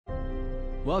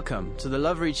Welcome to the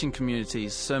Love Reaching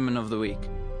Community's Sermon of the Week.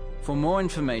 For more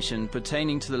information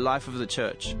pertaining to the life of the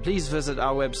church, please visit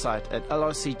our website at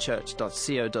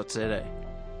lrcchurch.co.za.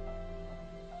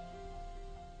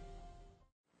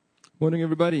 Morning,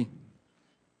 everybody.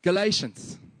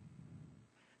 Galatians.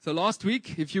 So last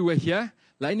week, if you were here,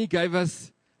 Lainey gave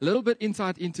us a little bit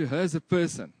insight into her as a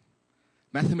person,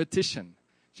 mathematician.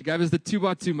 She gave us the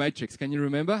 2x2 matrix. Can you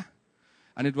remember?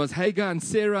 And it was Hagar and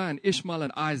Sarah and Ishmael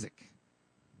and Isaac.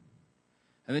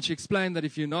 And then she explained that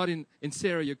if you're not in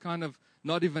Sarah, you're kind of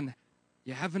not even,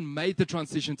 you haven't made the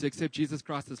transition to accept Jesus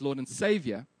Christ as Lord and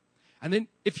Savior. And then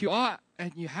if you are,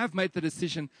 and you have made the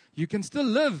decision, you can still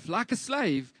live like a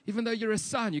slave, even though you're a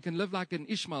son. You can live like an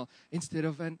Ishmael instead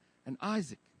of an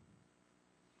Isaac.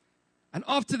 And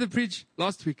after the preach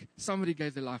last week, somebody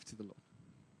gave their life to the Lord.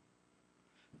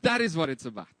 That is what it's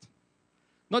about.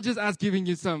 Not just us giving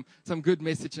you some good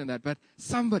message and that, but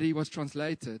somebody was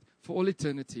translated for all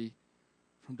eternity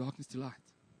from darkness to light.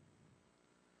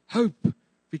 Hope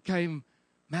became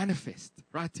manifest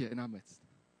right here in our midst.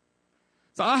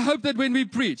 So I hope that when we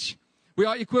preach, we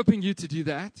are equipping you to do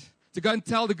that, to go and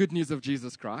tell the good news of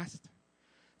Jesus Christ,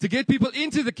 to get people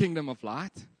into the kingdom of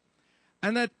light,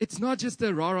 and that it's not just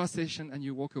a rah-rah session and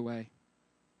you walk away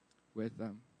with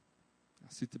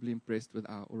suitably impressed with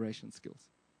our oration skills.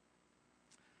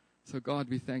 So God,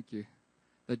 we thank you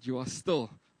that you are still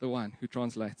the one who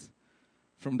translates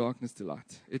from darkness to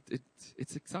light.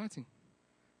 It's exciting.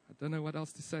 I don't know what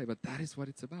else to say, but that is what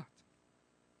it's about.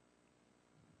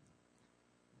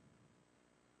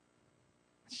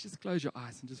 Let's just close your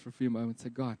eyes and just for a few moments say,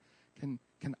 God, can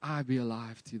I be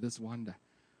alive to this wonder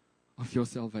of your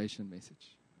salvation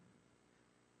message?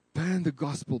 Burn the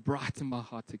gospel bright in my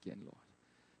heart again, Lord.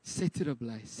 Set it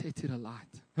ablaze, set it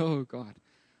alight. Oh, God.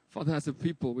 Father, as a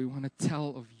people, we want to tell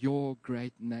of your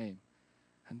great name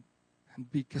and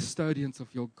be custodians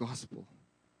of your gospel,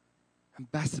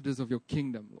 ambassadors of your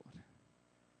kingdom, Lord.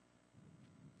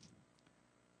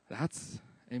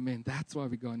 Amen. That's why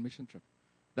we go on mission trip.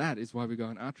 That is why we go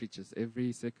on outreaches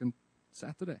every second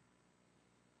Saturday.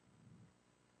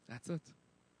 That's it.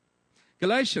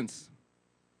 Galatians.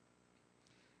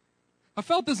 I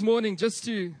felt this morning just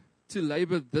to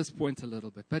labor this point a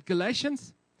little bit, but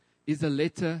Galatians is a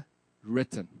letter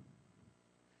written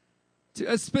to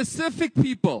a specific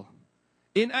people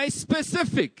in a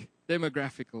specific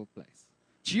demographical place,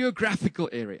 geographical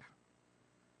area.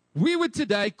 We would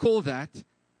today call that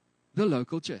the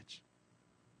local church.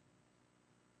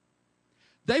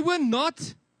 They were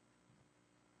not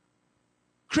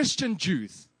Christian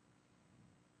Jews.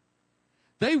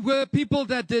 They were people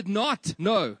that did not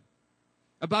know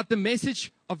about the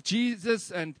message of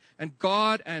Jesus and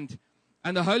God and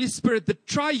the Holy Spirit, the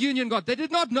triunion God. They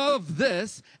did not know of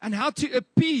this and how to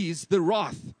appease the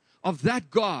wrath of that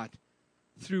God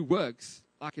through works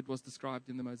like it was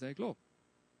described in the Mosaic Law.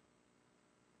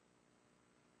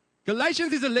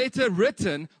 Galatians is a letter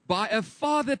written by a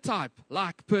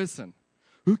father-type-like person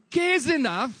who cares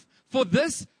enough for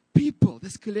this people,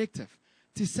 this collective,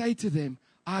 to say to them,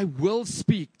 I will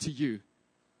speak to you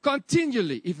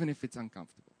continually, even if it's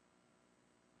uncomfortable.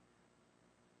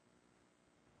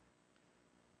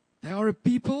 They are a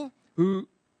people who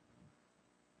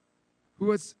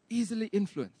was easily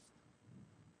influenced.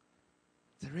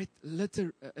 It's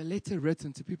a letter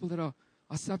written to people that are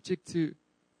subject to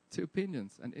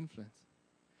opinions and influence.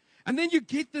 And then you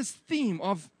get this theme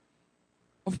of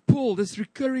Paul, this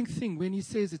recurring thing when he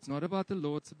says it's not about the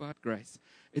law, it's about grace.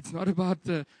 It's not about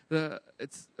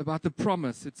it's about the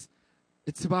promise.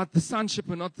 It's about the sonship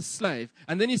and not the slave.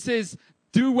 And then he says,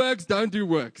 do works, don't do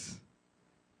works.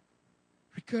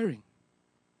 Recurring.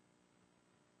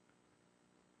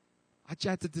 I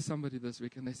chatted to somebody this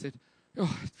week and they said,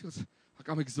 oh, it feels like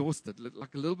I'm exhausted,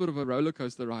 like a little bit of a roller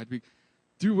coaster ride. We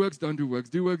do works, don't do works,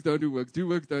 do works, don't do works, do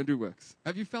works, don't do works.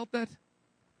 Have you felt that?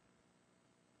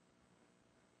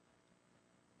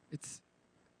 It's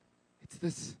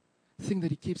this thing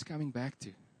that he keeps coming back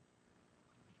to.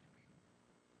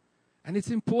 And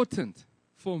it's important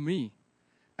for me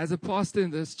as a pastor in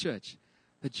this church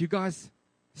that you guys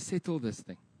settle this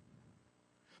thing.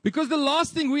 Because the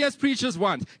last thing we as preachers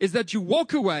want is that you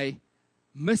walk away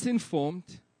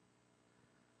misinformed,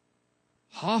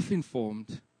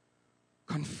 half-informed,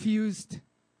 confused,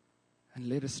 and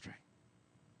led astray.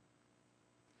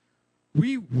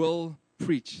 We will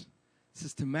preach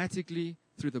systematically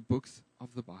through the books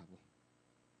of the Bible.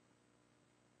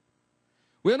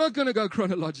 We're not going to go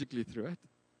chronologically through it.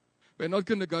 We're not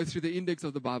going to go through the index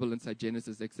of the Bible and say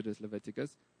Genesis, Exodus,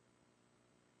 Leviticus,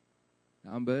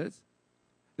 Numbers,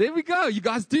 There we go. You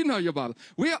guys do know your Bible.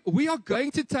 We are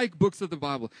going to take books of the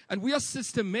Bible and we are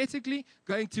systematically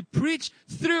going to preach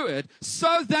through it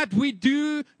so that we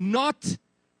do not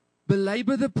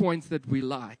belabor the points that we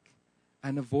like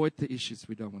and avoid the issues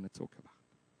we don't want to talk about.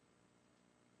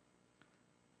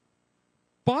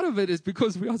 Part of it is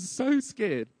because we are so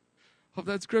scared of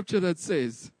that scripture that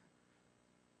says,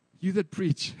 you that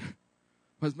preach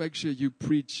must make sure you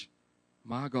preach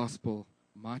my gospel,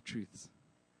 my truths.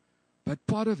 But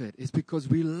part of it is because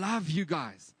we love you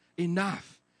guys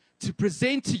enough to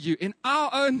present to you in our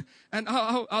own and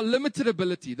our limited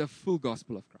ability the full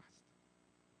gospel of Christ.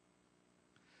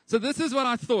 So this is what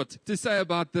I thought to say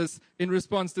about this in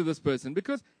response to this person,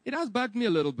 because it has bugged me a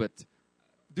little bit.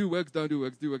 Do works, don't do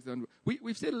works, do works, don't do works.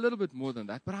 We've said a little bit more than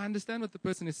that, but I understand what the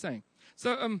person is saying.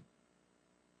 So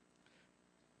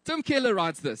Tim Keller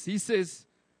writes this. He says,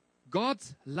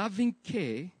 God's loving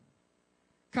care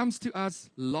comes to us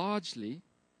largely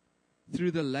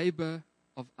through the labor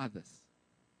of others.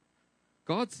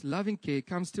 God's loving care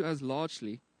comes to us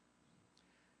largely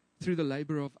through the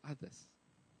labor of others.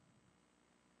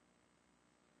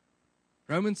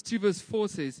 Romans 2 verse 4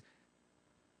 says,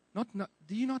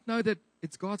 do you not know that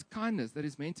it's God's kindness that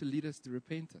is meant to lead us to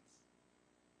repentance?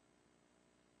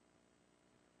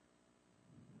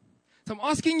 So I'm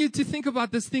asking you to think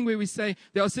about this thing where we say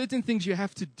there are certain things you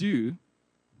have to do.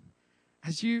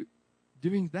 As you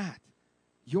doing that,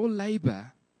 your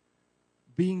labor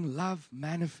being love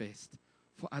manifest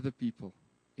for other people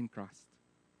in Christ.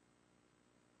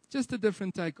 Just a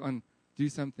different take on do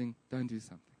something, don't do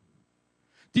something.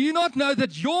 Do you not know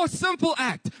that your simple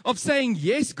act of saying,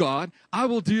 yes, God, I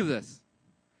will do this,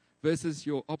 versus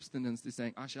your obstinance to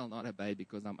saying, I shall not obey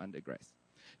because I'm under grace.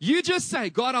 You just say,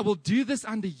 God, I will do this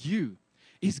under you,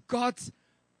 is God's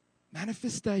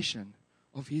manifestation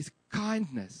of his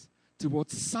kindness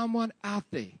towards someone out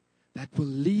there that will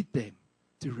lead them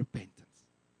to repentance.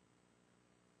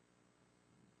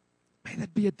 May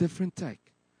that be a different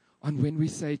take on when we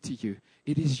say to you,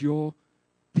 it is your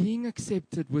being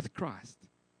accepted with Christ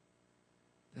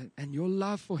and your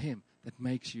love for him that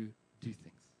makes you do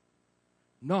things.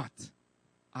 Not,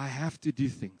 I have to do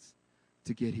things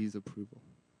to get his approval.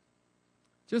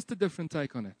 Just a different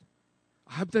take on it.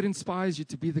 I hope that inspires you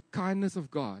to be the kindness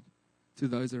of God to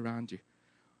those around you.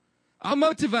 Our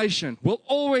motivation will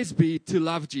always be to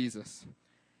love Jesus.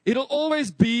 It'll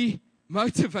always be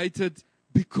motivated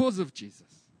because of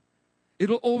Jesus.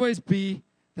 It'll always be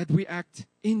that we act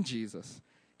in Jesus.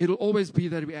 It'll always be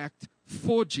that we act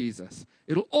for Jesus.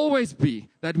 It'll always be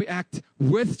that we act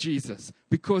with Jesus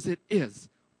because it is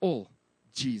all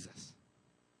Jesus.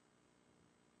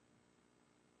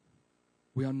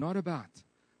 We are not about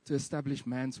to establish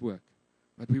man's work,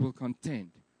 but we will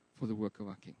contend for the work of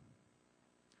our King.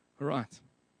 All right.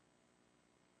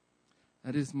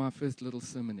 That is my first little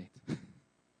sermonette.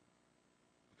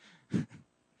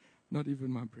 Not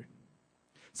even my brain.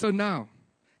 So now,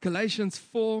 Galatians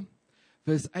 4,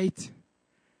 verse 8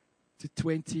 to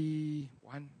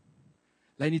 21.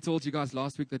 Lainey told you guys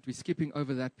last week that we're skipping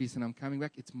over that piece and I'm coming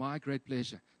back. It's my great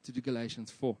pleasure to do Galatians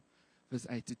 4, verse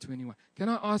 8 to 21. Can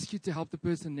I ask you to help the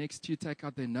person next to you take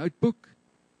out their notebook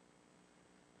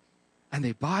and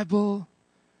their Bible?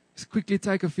 Just quickly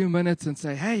take a few minutes and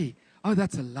say, hey, oh,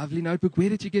 that's a lovely notebook. Where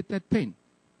did you get that pen?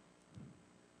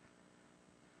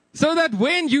 So that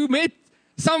when you met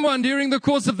someone during the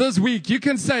course of this week, you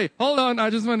can say, hold on, I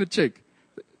just want to check.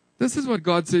 This is what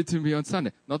God said to me on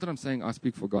Sunday. Not that I'm saying I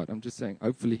speak for God. I'm just saying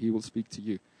hopefully he will speak to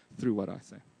you through what I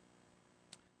say.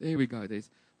 There we go. There's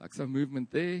like some movement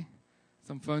there.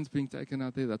 Some phones being taken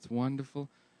out there. That's wonderful.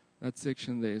 That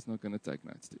section there is not going to take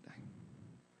notes today.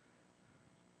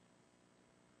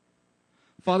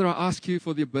 Father, I ask you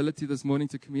for the ability this morning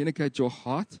to communicate your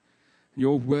heart,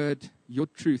 your word, your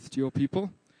truth to your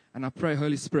people. And I pray,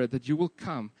 Holy Spirit, that you will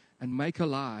come and make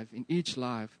alive in each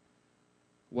life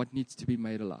what needs to be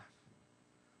made alive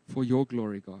for your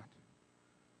glory, God.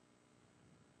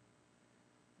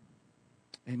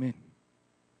 Amen.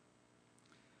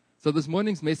 So this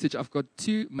morning's message, I've got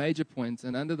 2 major points.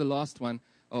 And under the last one,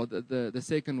 or the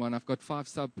second one, I've got 5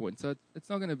 sub-points. So it's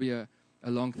not going to be a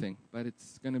long thing, but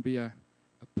it's going to be a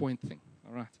point thing.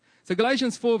 All right. So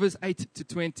Galatians 4, verse 8 to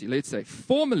 20. Let's say,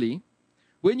 formerly,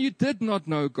 when you did not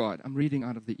know God, I'm reading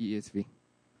out of the ESV,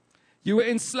 you were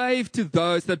enslaved to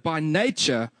those that by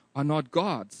nature are not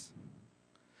God's.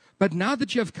 But now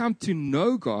that you have come to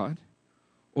know God,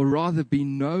 or rather be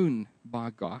known by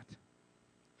God,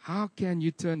 how can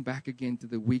you turn back again to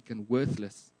the weak and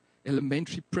worthless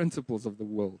elementary principles of the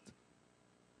world?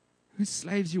 Whose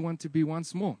slaves you want to be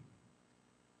once more?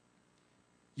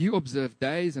 You observe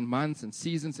days and months and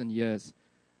seasons and years.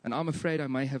 and I'm afraid I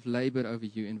may have labored over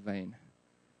you in vain.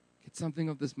 Get something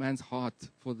of this man's heart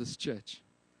for this church.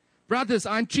 Brothers,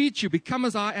 I entreat you, become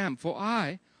as I am, for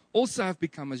I also have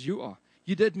become as you are.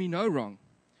 You did me no wrong.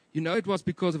 You know it was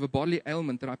because of a bodily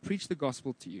ailment that I preached the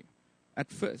gospel to you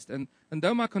at first. And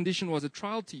though my condition was a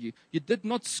trial to you, you did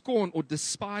not scorn or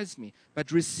despise me,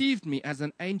 but received me as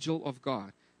an angel of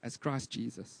God, as Christ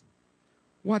Jesus.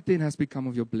 What then has become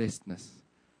of your blessedness?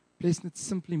 Blessedness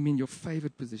simply means your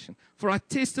favored position. For I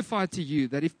testify to you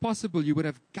that if possible, you would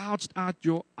have gouged out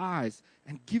your eyes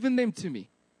and given them to me.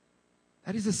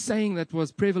 That is a saying that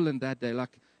was prevalent that day.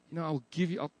 Like, I'll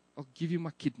give you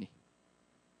my kidney.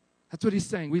 That's what he's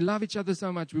saying. We love each other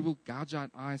so much, we will gouge out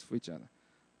eyes for each other.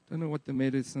 Don't know what the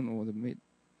medicine or what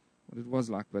it was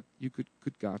like, but you could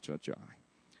gouge out your eye.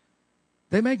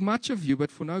 They make much of you, but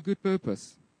for no good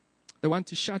purpose. They want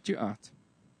to shut you out,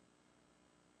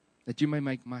 that you may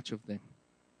make much of them.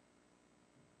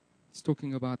 It's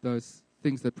talking about those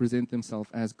things that present themselves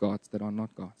as gods that are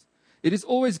not gods. It is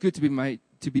always good to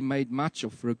be made much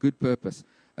of for a good purpose,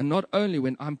 and not only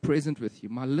when I'm present with you,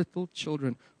 my little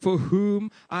children, for whom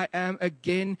I am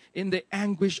again in the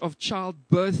anguish of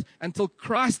childbirth until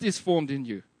Christ is formed in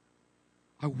you.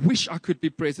 I wish I could be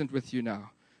present with you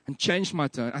now and change my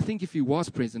tone. I think if he was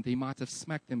present, he might have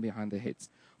smacked them behind their heads.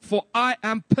 For I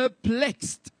am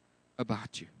perplexed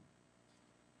about you.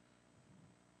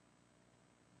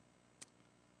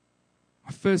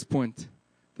 My first point,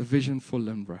 the vision for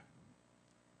Limbro.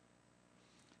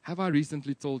 Have I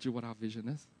recently told you what our vision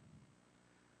is?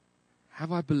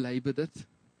 Have I belabored it?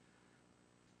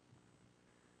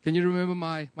 Can you remember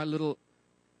my little,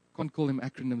 can't call them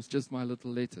acronyms, just my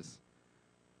little letters.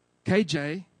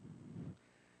 KJ,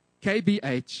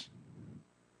 KBH,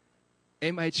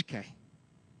 MHK.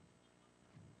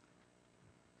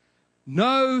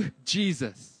 Know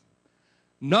Jesus.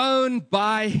 Known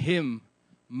by him.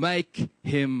 Make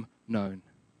him known.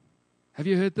 Have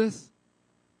you heard this?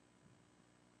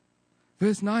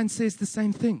 Verse 9 says the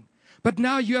same thing. But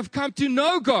now you have come to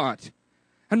know God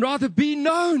and rather be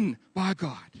known by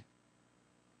God.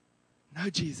 Know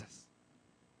Jesus.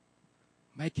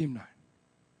 Make him known.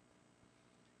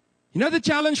 You know the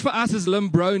challenge for us as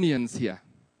Limbronians here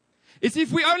is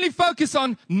if we only focus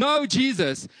on know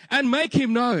Jesus and make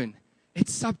him known,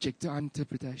 it's subject to our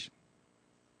interpretation.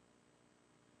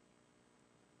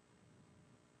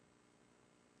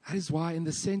 That is why in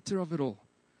the center of it all,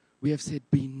 we have said,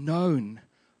 be known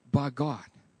by God.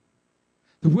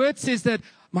 The word says that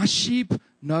my sheep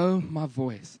know my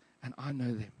voice and I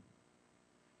know them.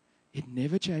 It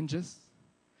never changes.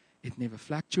 It never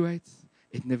fluctuates.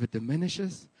 It never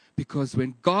diminishes. Because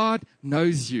when God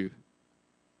knows you,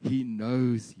 he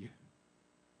knows you.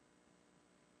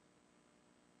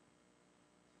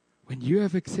 When you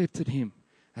have accepted him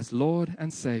as Lord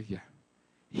and Savior,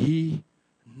 he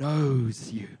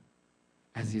knows you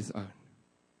as his own.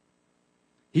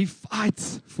 He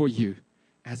fights for you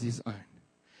as his own.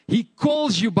 He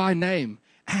calls you by name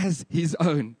as his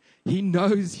own. He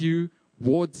knows you,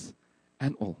 warts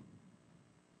and all.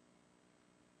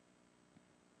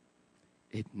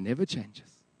 It never changes.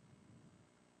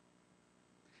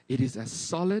 It is as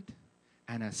solid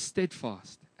and as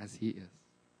steadfast as he is.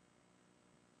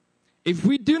 If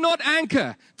we do not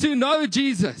anchor to know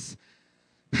Jesus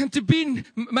and to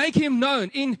make him known,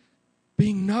 in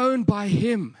being known by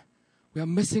him, we are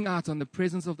missing out on the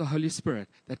presence of the Holy Spirit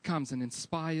that comes and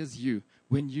inspires you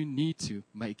when you need to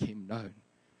make him known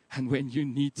and when you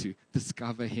need to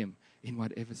discover him in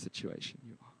whatever situation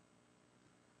you are.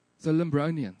 So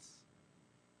Limbronians,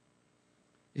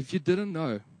 if you didn't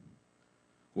know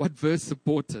what verse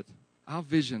supported our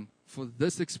vision for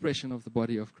this expression of the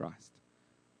body of Christ,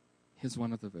 here's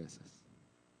one of the verses.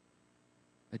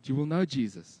 That you will know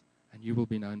Jesus and you will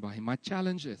be known by him. My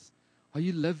challenge is, are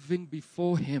you living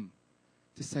before him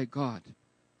to say, God,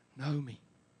 know me?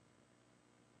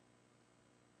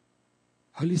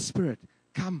 Holy Spirit,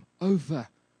 come over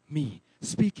me.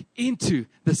 Speak into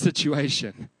the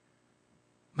situation.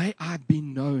 May I be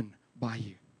known by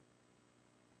you.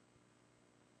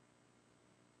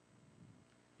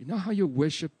 You know how your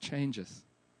worship changes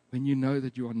when you know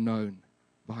that you are known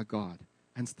by God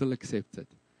and still accepted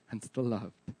and still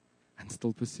loved and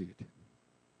still pursued.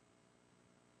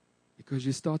 Because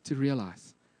you start to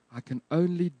realize, I can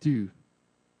only do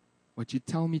what you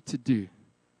tell me to do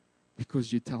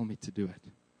because you tell me to do it,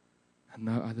 and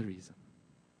no other reason.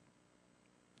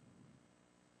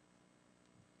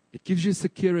 It gives you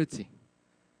security,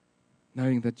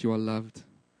 knowing that you are loved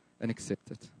and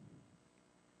accepted.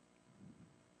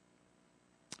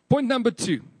 Point number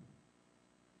 2.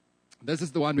 This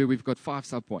is the one where we've got 5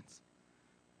 sub-points.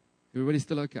 Everybody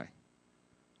still okay?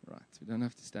 Right, we don't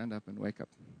have to stand up and wake up.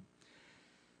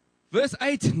 Verse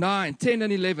 8, 9, 10,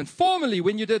 and 11. Formerly,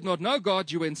 when you did not know God,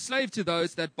 you were enslaved to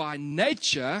those that by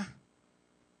nature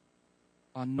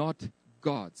are not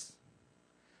gods.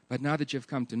 But now that you have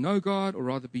come to know God, or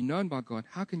rather be known by God,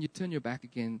 how can you turn your back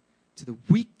again to the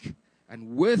weak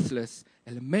and worthless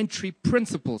elementary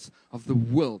principles of the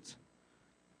world,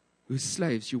 whose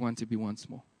slaves you want to be once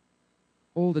more?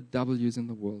 All the W's in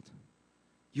the world.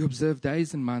 You observe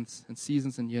days and months and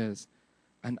seasons and years,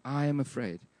 and I am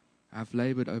afraid I've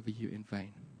labored over you in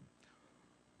vain.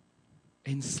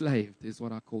 Enslaved is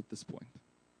what I called this point.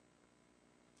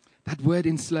 That word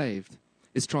enslaved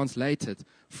is translated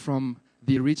from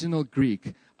the original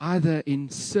Greek either in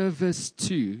service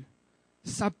to,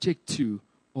 subject to,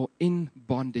 or in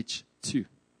bondage to.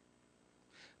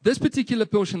 This particular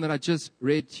portion that I just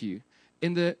read to you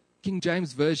in the King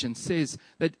James Version says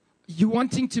that you're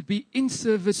wanting to be in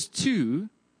service to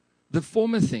the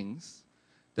former things,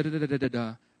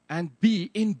 and be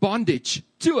in bondage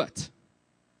to it.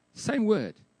 Same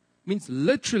word. It means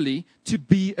literally to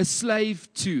be a slave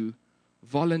to,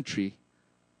 voluntary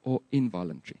or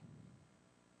involuntary.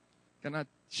 Can I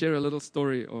share a little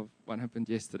story of what happened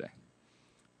yesterday?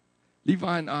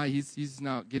 Levi and I, he's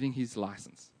now getting his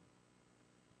license.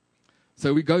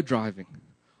 So we go driving.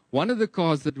 One of the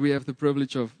cars that we have the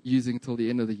privilege of using till the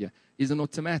end of the year is an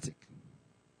automatic.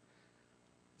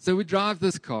 So we drive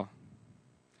this car.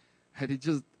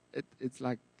 And it's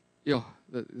like,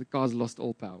 the car's lost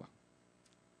all power.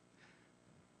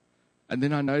 And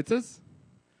then I notice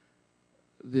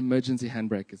the emergency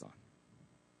handbrake is on.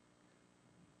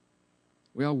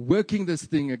 We are working this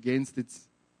thing against its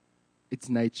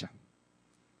nature.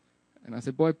 And I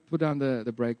said, boy, put down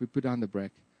the brake. We put down the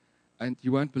brake. And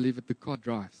you won't believe it, the car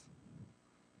drives.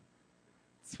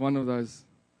 It's one of those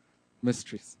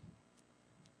mysteries.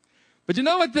 But you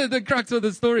know what the crux of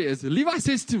the story is? Levi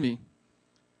says to me,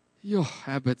 your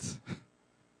habit.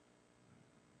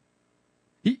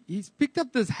 He's picked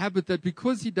up this habit that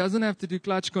because he doesn't have to do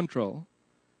clutch control,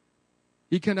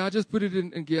 he can now just put it in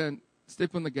gear and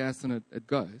step on the gas and it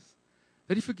goes,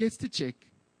 that he forgets to check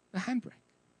the handbrake.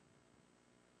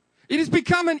 It has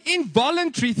become an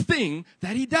involuntary thing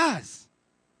that he does.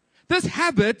 This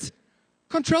habit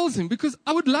controls him, because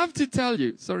I would love to tell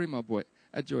you, sorry my boy,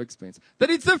 at your expense, that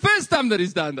it's the first time that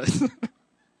he's done this.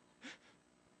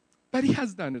 But he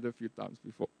has done it a few times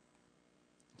before.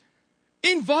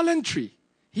 Involuntary.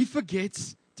 He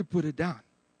forgets to put it down.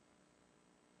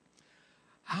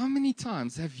 How many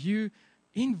times have you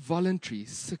involuntarily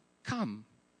succumb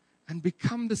and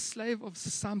become the slave of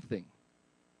something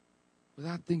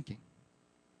without thinking?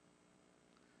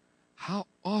 How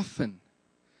often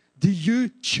do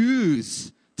you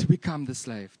choose to become the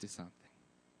slave to something?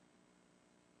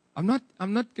 I'm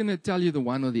not going to tell you the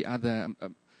one or the other.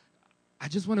 I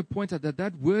just want to point out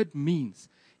that word means,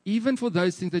 even for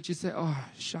those things that you say, oh,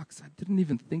 shucks, I didn't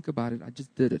even think about it, I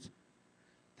just did it.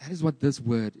 That is what this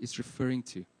word is referring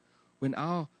to. When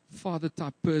our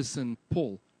father-type person,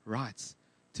 Paul, writes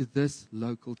to this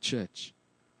local church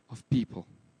of people.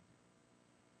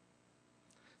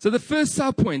 So the first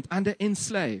sub-point under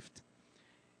enslaved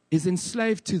is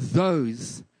enslaved to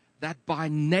those that by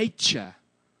nature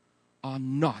are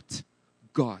not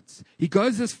gods. He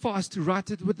goes as far as to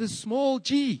write it with a small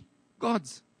g,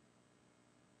 gods.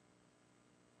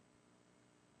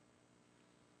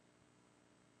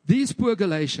 These poor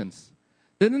Galatians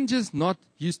didn't just not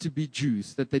used to be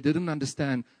Jews, that they didn't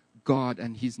understand God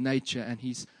and His nature and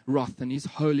His wrath and His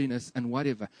holiness and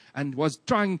whatever, and was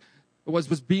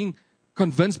being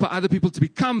convinced by other people to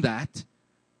become that.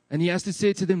 And he has to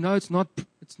say to them, no, it's not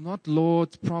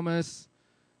Lord's promise.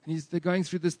 And they're going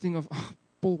through this thing of, oh,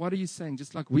 Paul, what are you saying?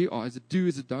 Just like we are. Is it do,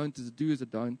 is it don't? Is it do, is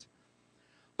it don't?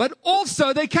 But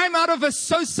also they came out of a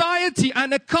society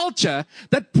and a culture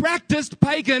that practiced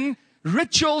pagan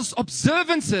rituals,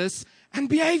 observances, and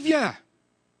behavior.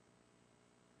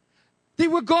 There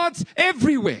were gods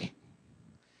everywhere.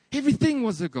 Everything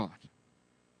was a god.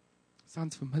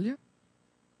 Sounds familiar?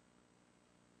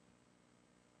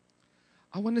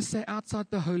 I want to say outside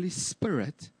the Holy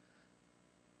Spirit,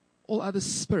 all other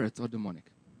spirits are demonic.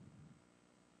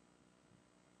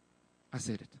 I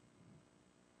said it.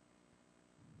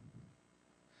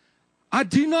 I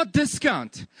do not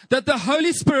discount that the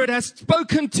Holy Spirit has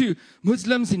spoken to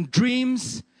Muslims in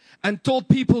dreams and told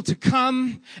people to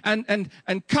come and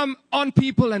come on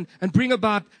people and bring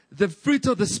about the fruit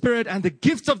of the Spirit and the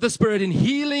gifts of the Spirit in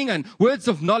healing and words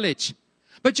of knowledge.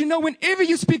 But you know, whenever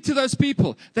you speak to those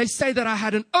people, they say that I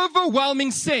had an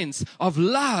overwhelming sense of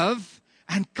love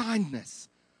and kindness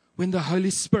when the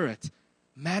Holy Spirit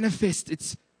manifests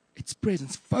its its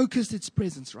presence, focus its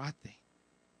presence right there.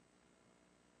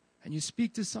 And you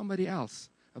speak to somebody else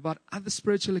about other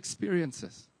spiritual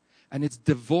experiences, and it's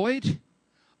devoid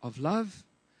of love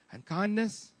and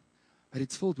kindness, but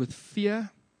it's filled with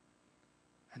fear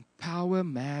and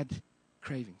power-mad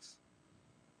cravings.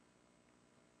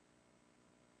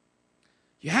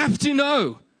 You have to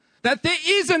know that there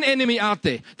is an enemy out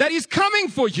there that is coming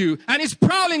for you and is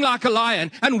prowling like a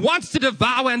lion and wants to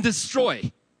devour and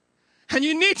destroy. And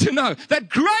you need to know that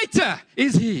greater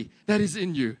is he that is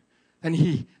in you than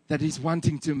he that is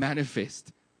wanting to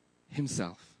manifest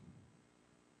himself.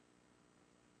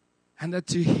 And that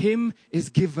to him is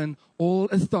given all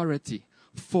authority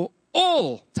for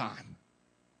all time.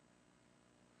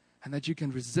 And that you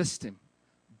can resist him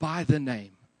by the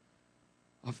name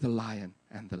of the Lion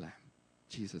and the Lamb,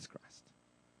 Jesus Christ.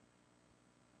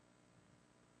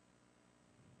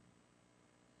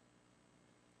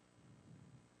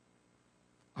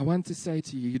 I want to say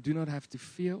to you, you do not have to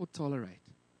fear or tolerate,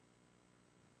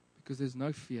 because there's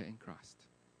no fear in Christ.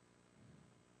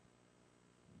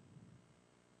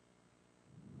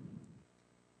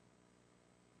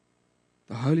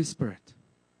 The Holy Spirit,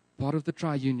 part of the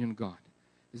triunion God,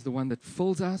 is the one that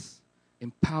fills us,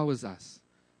 empowers us,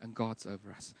 and guards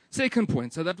over us. Second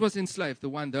point, so that was enslaved,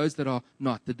 those that are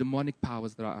not, the demonic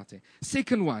powers that are out there.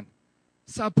 Second one,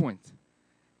 subpoint,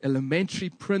 elementary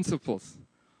principles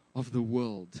of the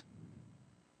world.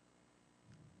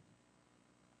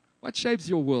 What shapes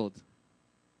your world?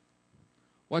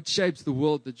 What shapes the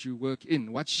world that you work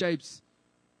in? What shapes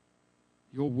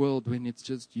your world when it's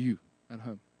just you at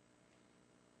home?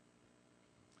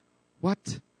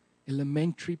 What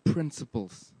elementary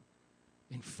principles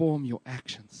inform your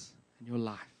actions and your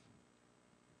life?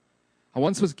 I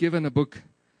once was given a book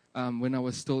when I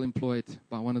was still employed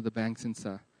by one of the banks in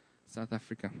South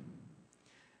Africa.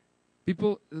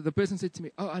 The person said to me,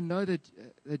 "Oh, I know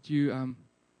that you're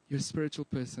a spiritual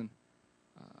person.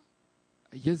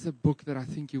 Here's a book that I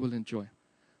think you will enjoy.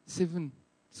 7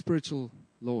 Spiritual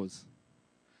Laws."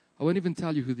 I won't even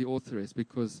tell you who the author is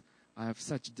because I have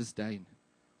such disdain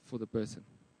for the person.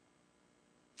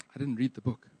 I didn't read the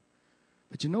book.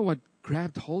 But you know what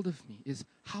grabbed hold of me is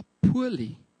how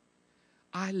poorly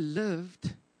I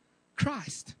lived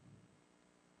Christ.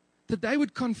 That they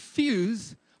would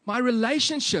confuse my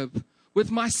relationship with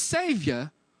my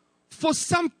Savior for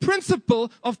some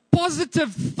principle of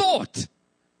positive thought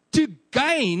to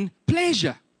gain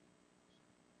pleasure.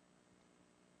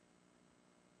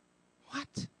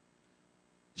 What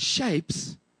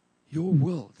shapes your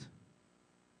world?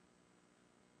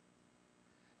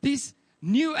 These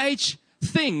New Age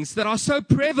things that are so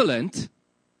prevalent,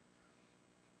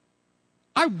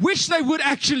 I wish they would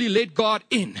actually let God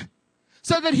in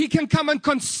so that he can come and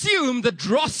consume the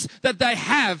dross that they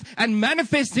have and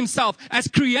manifest himself as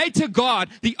creator God,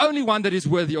 the only one that is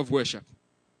worthy of worship.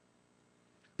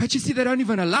 But you see, they don't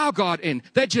even allow God in.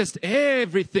 They're just,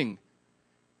 everything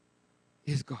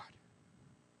is God.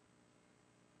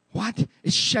 What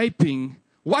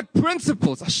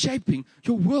principles are shaping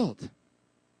your world?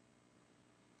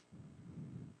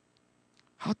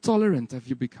 How tolerant have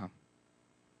you become?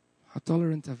 How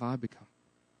tolerant have I become?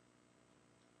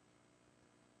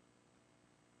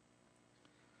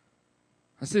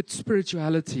 I said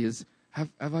spirituality is, have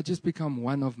I just become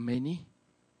one of many?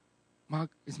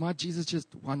 Is my Jesus just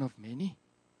one of many?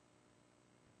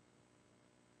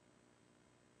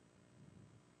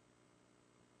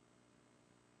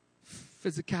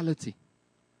 Physicality.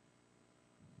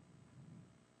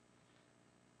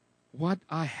 What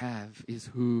I have is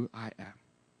who I am.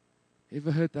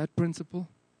 Ever heard that principle?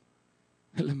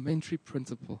 Elementary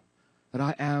principle. That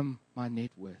I am my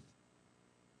net worth.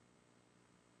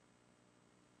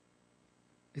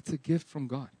 It's a gift from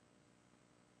God.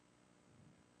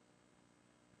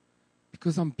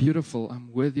 Because I'm beautiful,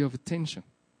 I'm worthy of attention.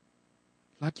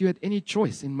 Like you had any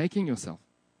choice in making yourself.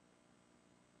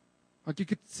 Like you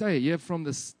could say, from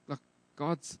this, like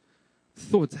God's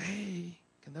thoughts, hey,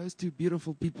 can those 2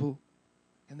 beautiful people,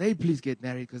 can they please get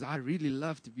married? Because I really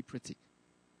love to be pretty.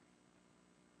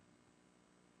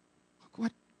 Like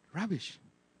what rubbish.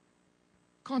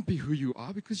 Can't be who you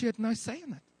are because you had no say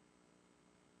in it.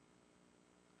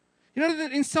 You know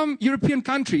that in some European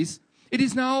countries, it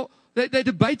is now, they're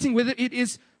debating whether it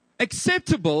is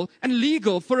acceptable and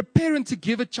legal for a parent to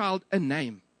give a child a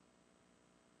name.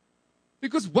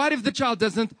 Because what if the child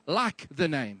doesn't like the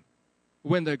name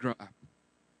when they grow up?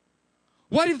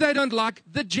 What if they don't like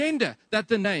the gender that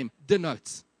the name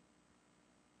denotes?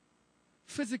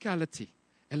 Physicality,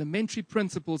 elementary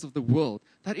principles of the world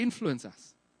that influence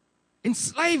us,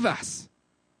 enslave us.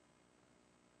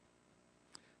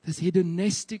 This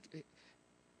hedonistic,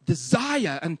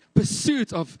 desire and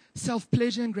pursuit of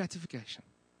self-pleasure and gratification.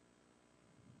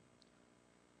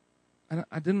 And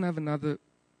I didn't have another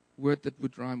word that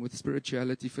would rhyme with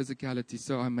spirituality, physicality,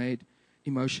 so I made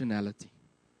emotionality.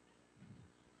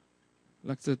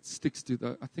 Like I said, sticks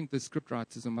to I think the script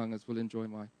writers among us will enjoy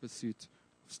my pursuit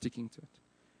of sticking to it.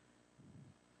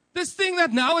 This thing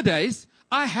that nowadays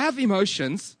I have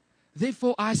emotions,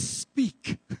 therefore I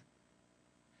speak.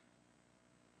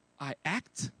 I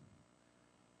act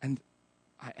and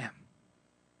I am.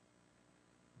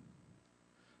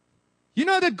 You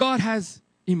know that God has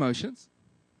emotions,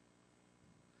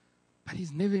 but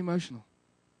He's never emotional.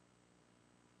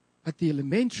 But the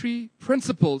elementary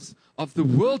principles of the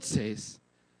world says,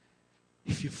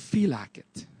 if you feel like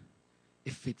it,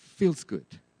 if it feels good,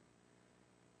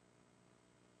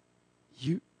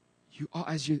 you are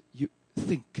as you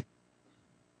think.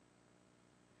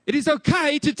 It is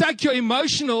okay to take your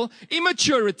emotional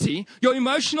immaturity, your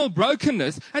emotional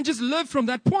brokenness, and just live from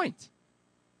that point.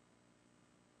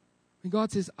 And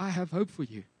God says, I have hope for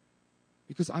you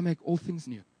because I make all things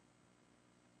new.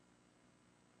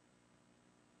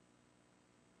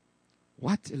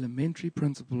 What elementary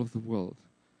principle of the world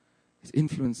is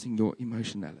influencing your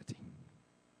emotionality?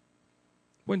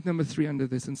 Point number 3 under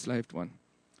this enslaved one.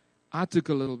 I took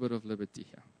a little bit of liberty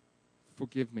here.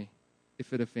 Forgive me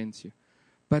if it offends you.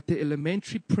 But the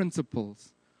elementary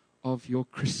principles of your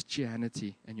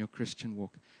Christianity and your Christian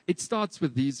walk. It starts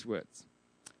with these words.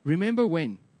 Remember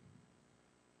when?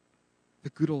 The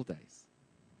good old days.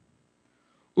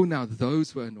 Oh, now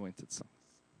those were anointed songs.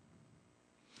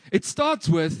 It starts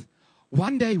with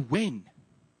one day when.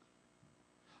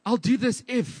 I'll do this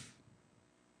if.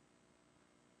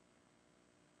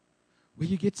 Where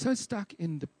you get so stuck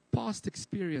in the past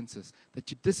experiences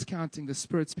that you're discounting the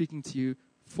Spirit speaking to you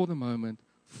for the moment,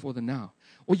 for the now.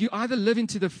 Or you either live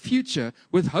into the future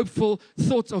with hopeful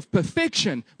thoughts of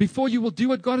perfection before you will do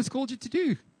what God has called you to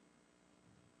do.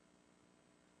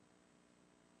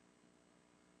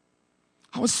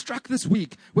 I was struck this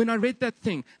week when I read that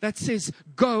thing that says,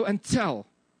 go and tell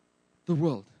the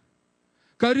world.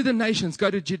 Go to the nations,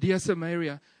 go to Judea,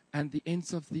 Samaria, and the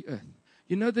ends of the earth.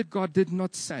 You know that God did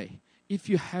not say, if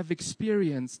you have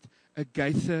experienced a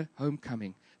Gaither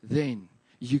homecoming, then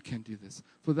you can do this.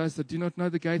 For those that do not know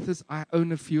the Gaithers, I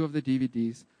own a few of the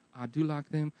DVDs. I do like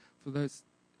them. For those,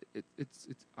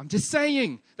 I'm just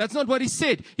saying, that's not what He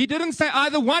said. He didn't say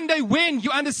either one day when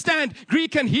you understand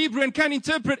Greek and Hebrew and can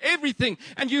interpret everything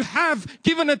and you have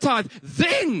given a tithe,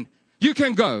 then you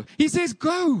can go. He says,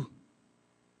 go.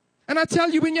 And I tell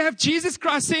you, when you have Jesus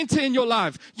Christ center in your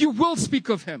life, you will speak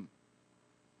of Him.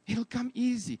 It'll come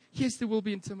easy. Yes, there will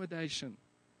be intimidation.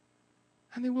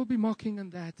 And there will be mocking and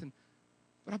that.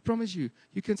 But I promise you,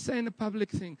 you can say in a public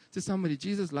thing to somebody,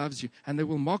 Jesus loves you, and they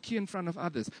will mock you in front of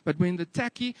others. But when the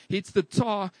tacky hits the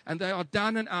tar and they are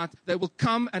down and out, they will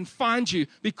come and find you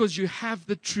because you have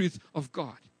the truth of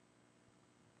God.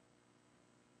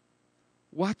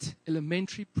 What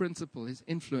elementary principle is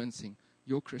influencing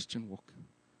your Christian walk?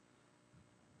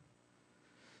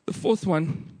 The fourth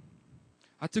one,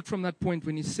 I took from that point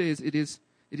when he says it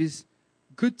is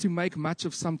good to make much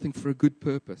of something for a good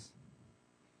purpose.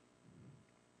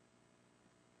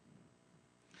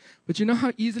 But you know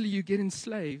how easily you get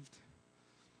enslaved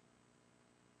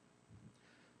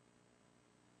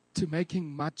to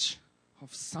making much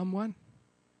of someone?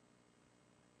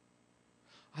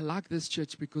 I like this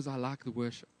church because I like the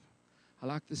worship. I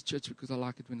like this church because I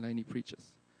like it when Lainey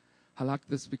preaches. I like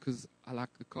this because I like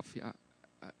the coffee.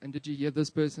 And did you hear this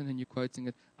person and you're quoting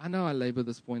it? I know I labor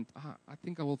this point. I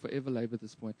think I will forever labor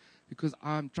this point because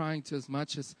I'm trying to, as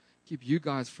much as keep you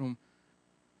guys from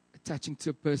attaching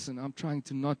to a person, I'm trying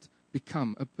to not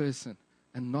become a person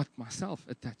and not myself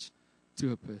attached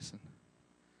to a person.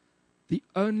 The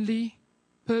only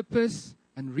purpose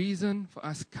and reason for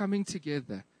us coming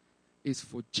together is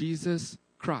for Jesus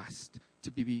Christ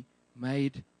to be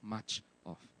made much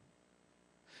of.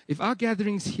 If our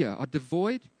gatherings here are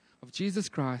devoid of Jesus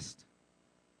Christ,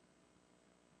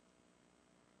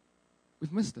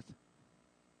 we've missed it.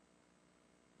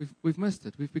 We've missed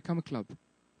it. We've become a club.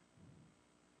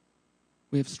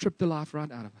 We have stripped the life right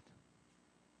out of it.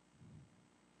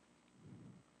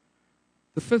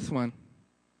 The fifth one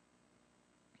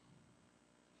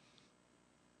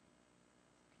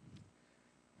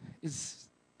is,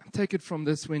 I take it from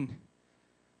this when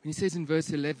he says in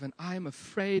verse 11, I am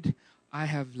afraid I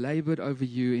have labored over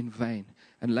you in vain.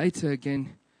 And later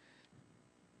again,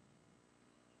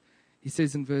 he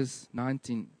says in verse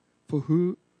 19, for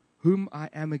whom I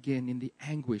am again in the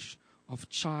anguish of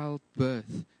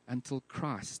childbirth until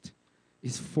Christ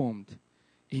is formed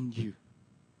in you.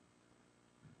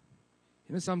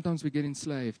 You know, sometimes we get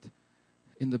enslaved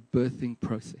in the birthing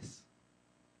process.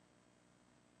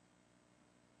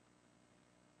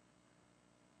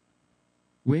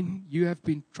 When you have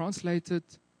been translated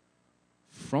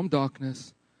from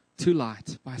darkness to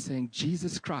light by saying,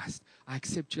 Jesus Christ, I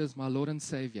accept you as my Lord and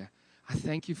Savior. I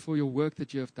thank you for your work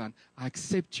that you have done. I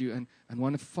accept you and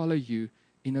want to follow you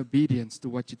in obedience to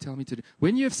what you tell me to do.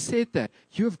 When you have said that,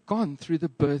 you have gone through the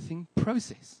birthing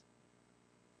process.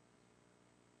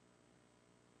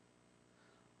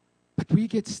 But we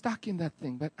get stuck in that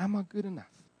thing. But am I good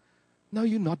enough? No,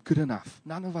 you're not good enough.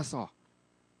 None of us are.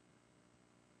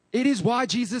 It is why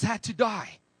Jesus had to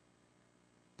die.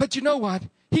 But you know what?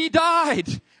 He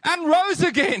died and rose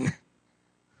again.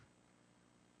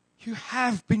 You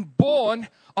have been born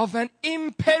of an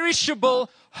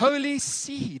imperishable holy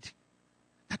seed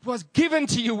that was given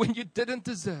to you when you didn't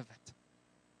deserve it.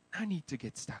 No need to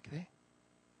get stuck there.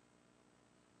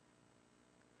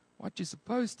 What you're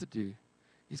supposed to do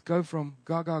is go from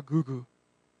gaga goo goo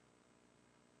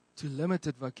to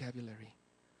limited vocabulary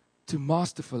to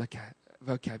masterful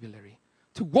vocabulary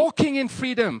to walking in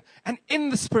freedom and in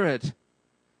the Spirit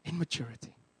in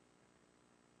maturity.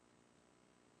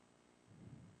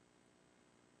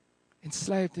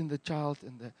 Enslaved in the child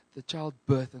and the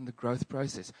childbirth and the growth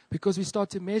process, because we start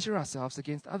to measure ourselves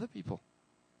against other people.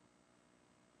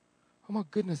 Oh my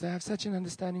goodness, they have such an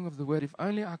understanding of the word. If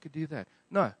only I could do that.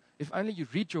 No, if only you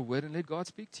read your word and let God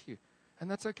speak to you. And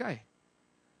that's okay.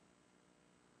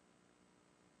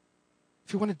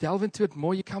 If you want to delve into it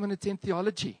more, you come and attend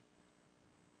theology.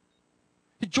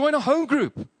 You join a home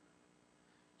group.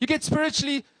 You get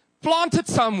spiritually planted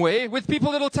somewhere with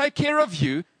people that will take care of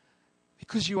you,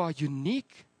 because you are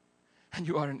unique and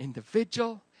you are an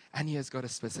individual and He has got a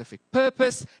specific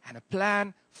purpose and a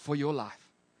plan for your life.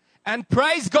 And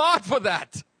praise God for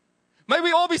that. May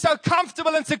we all be so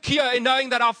comfortable and secure in knowing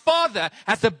that our Father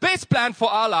has the best plan for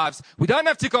our lives. We don't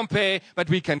have to compare, but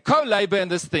we can co-labor in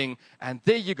this thing. And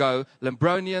there you go.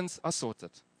 Limbronians are sorted.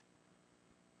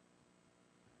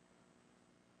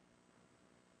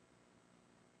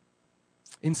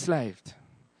 Enslaved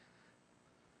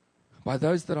by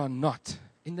those that are not,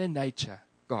 in their nature,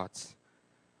 gods.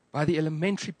 By the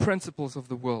elementary principles of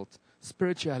the world.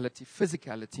 Spirituality,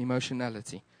 physicality,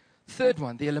 emotionality. Third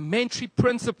one, the elementary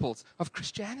principles of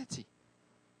Christianity.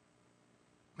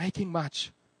 Making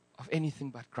much of anything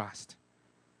but Christ.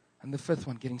 And the fifth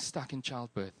one, getting stuck in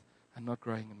childbirth and not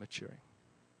growing and maturing.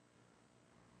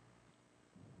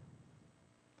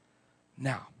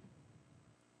 Now,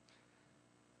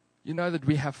 you know that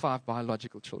we have 5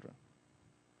 biological children.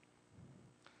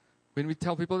 When we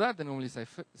tell people that, they normally say,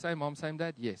 same mom, same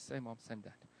dad? Yes, same mom, same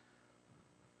dad.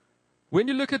 When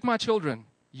you look at my children,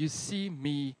 you see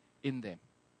me in them.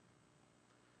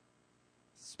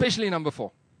 Especially number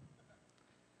 4.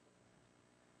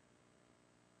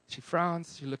 She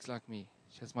frowns, she looks like me.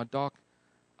 She has my dark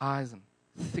eyes and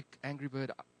thick Angry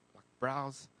Bird like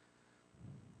brows.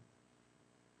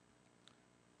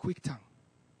 Quick tongue.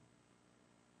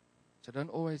 Which I don't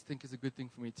always think is a good thing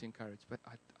for me to encourage, but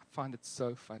I find it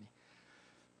so funny.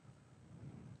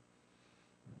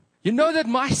 You know that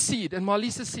my seed and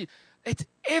Marlisa's seed, it's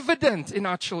evident in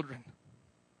our children.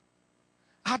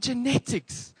 Our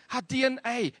genetics, our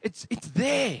DNA, it's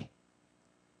there.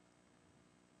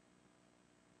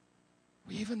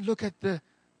 We even look at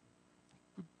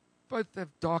we both have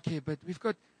dark hair, but we've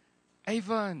got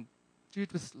Ava and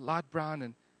Jude with light brown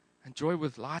and Joy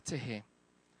with lighter hair.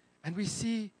 And we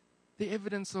see the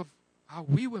evidence of how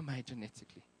we were made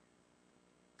genetically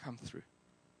come through.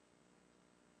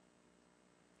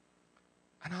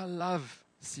 And I love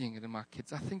seeing it in my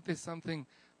kids. I think there's something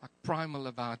like primal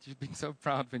about you being so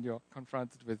proud when you're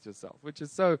confronted with yourself, which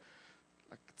is so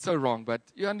wrong, but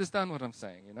you understand what I'm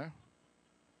saying, you know?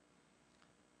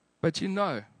 But you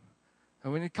know,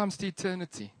 and when it comes to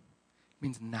eternity, it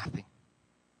means nothing.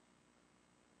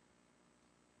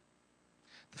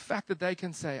 The fact that they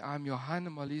can say, I'm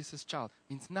Johanna Marlisa's child,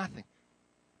 means nothing.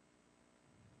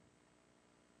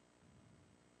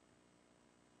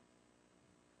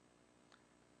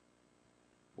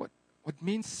 What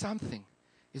means something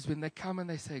is when they come and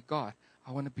they say, God,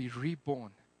 I want to be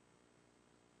reborn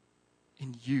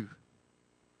in you.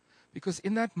 Because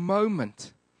in that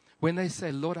moment, when they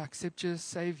say, Lord, I accept you as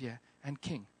Savior and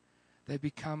King, they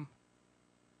become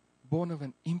born of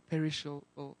an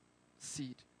imperishable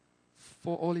seed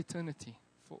for all eternity,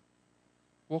 for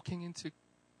walking into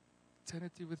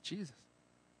eternity with Jesus.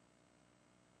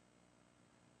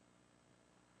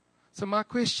 So my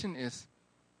question is,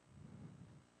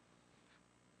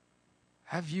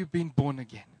 have you been born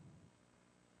again?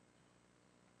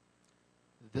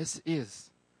 This is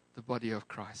the body of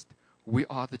Christ. we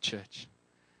are the church.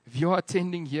 If you are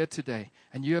attending here today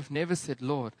and you have never said,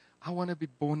 Lord, I want to be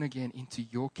born again into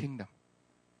your kingdom,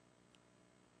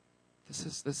 this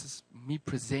is me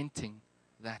presenting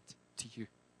that to you.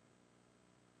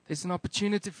 There's an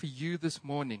opportunity for you this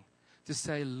morning to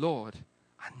say, Lord,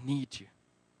 I need you.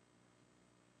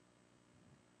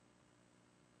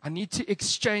 I need to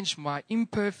exchange my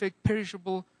imperfect,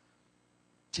 perishable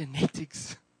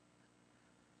genetics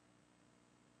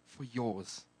for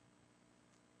yours.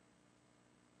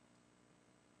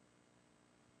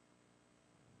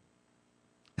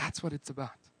 That's what it's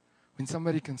about. When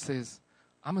somebody can say,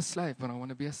 I'm a slave, but I want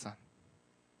to be a son.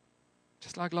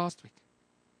 Just like last week.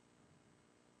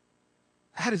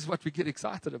 That is what we get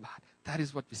excited about. That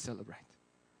is what we celebrate.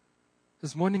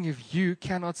 This morning, if you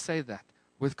cannot say that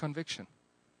with conviction,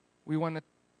 we want to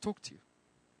talk to you.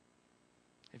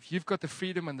 If you've got the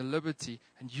freedom and the liberty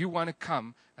and you want to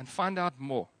come and find out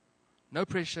more, no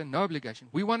pressure, no obligation,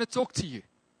 we want to talk to you.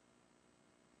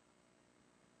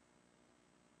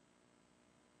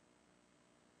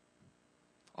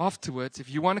 Afterwards, if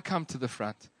you want to come to the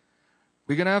front,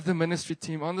 we're going to have the ministry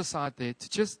team on the side there to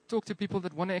just talk to people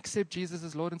that want to accept Jesus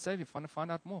as Lord and Savior, want to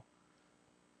find out more.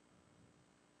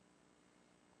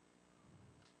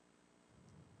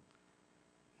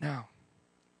 Now,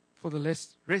 for the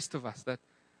rest of us that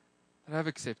have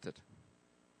accepted,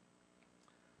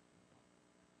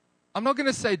 I'm not going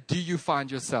to say, do you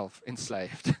find yourself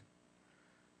enslaved?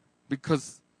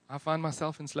 Because I find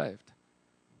myself enslaved.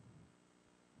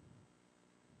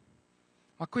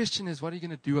 My question is, what are you going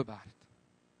to do about it?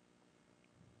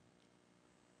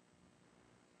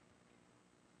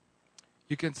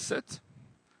 You can sit.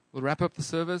 We'll wrap up the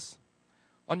service.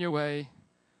 On your way,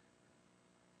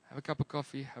 have a cup of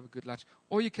coffee, have a good lunch.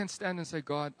 Or you can stand and say,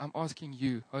 God, I'm asking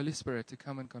you, Holy Spirit, to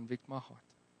come and convict my heart.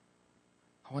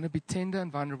 I want to be tender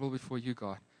and vulnerable before you,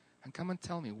 God. And come and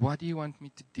tell me, what do you want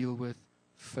me to deal with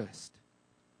first?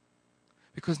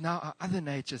 Because now our other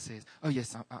nature says, oh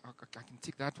yes, I can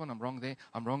tick that one, I'm wrong there,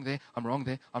 I'm wrong there, I'm wrong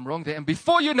there, I'm wrong there. And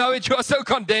before you know it, you are so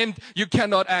condemned, you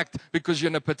cannot act because you're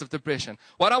in a pit of depression.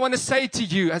 What I want to say to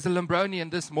you as a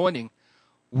Limbronian this morning,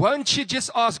 won't you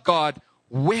just ask God,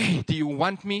 where do you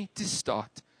want me to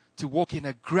start to walk in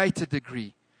a greater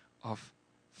degree of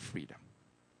freedom?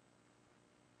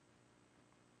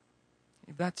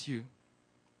 If that's you,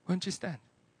 won't you stand?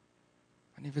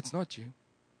 And if it's not you,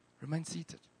 remain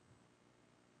seated.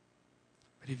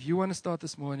 But if you want to start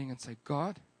this morning and say,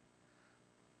 God,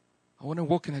 I want to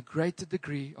walk in a greater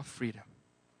degree of freedom,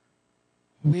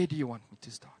 where do you want me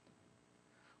to start?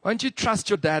 Won't you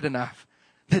trust your dad enough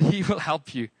that he will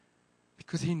help you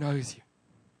because he knows you?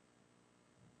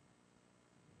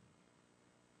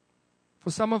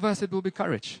 For some of us, it will be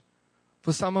courage.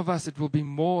 For some of us, it will be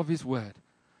more of his word.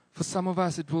 For some of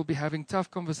us, it will be having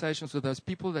tough conversations with those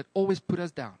people that always put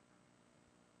us down.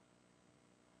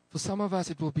 For some of us,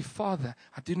 it will be, Father,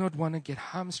 I do not want to get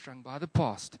hamstrung by the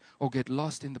past or get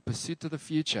lost in the pursuit of the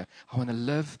future. I want to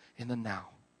live in the now.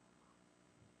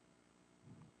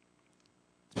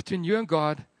 Between you and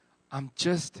God, I'm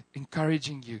just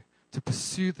encouraging you to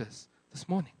pursue this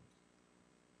morning.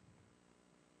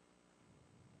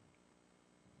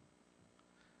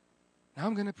 Now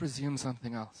I'm going to presume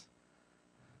something else.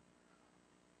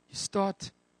 You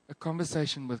start a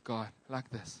conversation with God like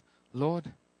this.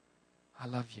 Lord, I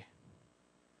love you.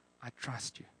 I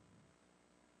trust you.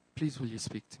 Please will you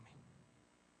speak to me?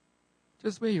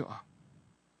 Just where you are.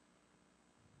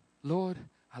 Lord,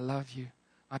 I love you.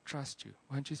 I trust you.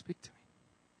 Won't you speak to me?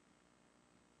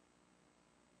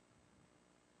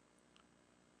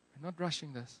 We're not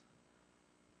rushing this.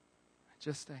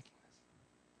 We're just taking this.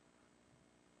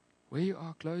 Where you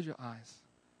are, close your eyes.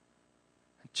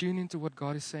 And tune into what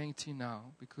God is saying to you now,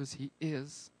 because He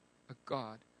is a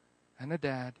God and a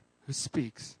dad who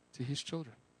speaks to his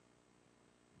children.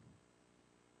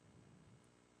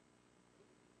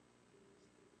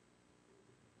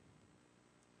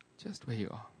 Just where you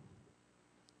are.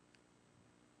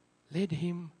 Let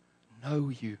him know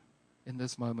you in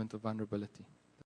this moment of vulnerability.